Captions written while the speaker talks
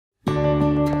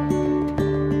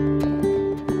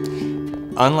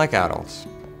Unlike adults,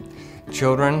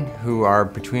 children who are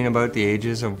between about the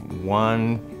ages of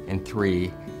 1 and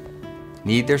 3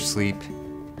 need their sleep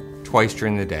twice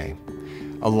during the day.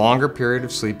 A longer period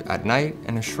of sleep at night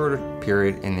and a shorter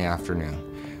period in the afternoon.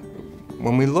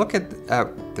 When we look at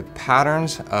the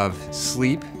patterns of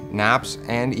sleep, naps,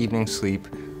 and evening sleep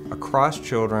across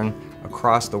children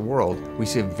across the world, we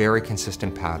see a very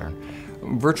consistent pattern.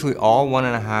 Virtually all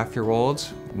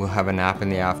 1.5-year-olds will have a nap in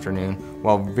the afternoon,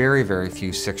 while very, very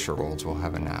few 6-year-olds will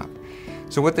have a nap.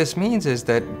 So what this means is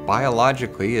that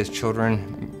biologically, as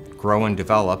children grow and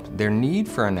develop, their need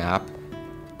for a nap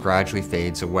gradually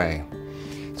fades away.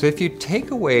 So if you take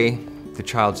away the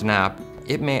child's nap,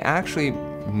 it may actually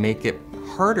make it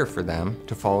harder for them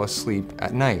to fall asleep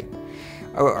at night.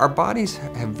 Our bodies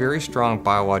have very strong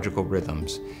biological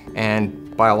rhythms,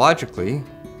 and biologically,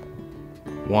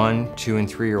 1, 2, and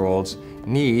 3-year-olds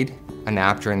need a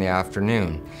nap during the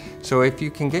afternoon. So if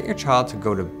you can get your child to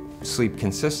go to sleep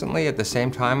consistently at the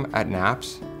same time at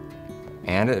naps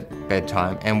and at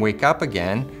bedtime, and wake up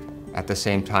again at the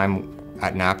same time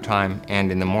at nap time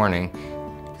and in the morning,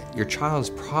 your child is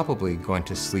probably going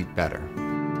to sleep better.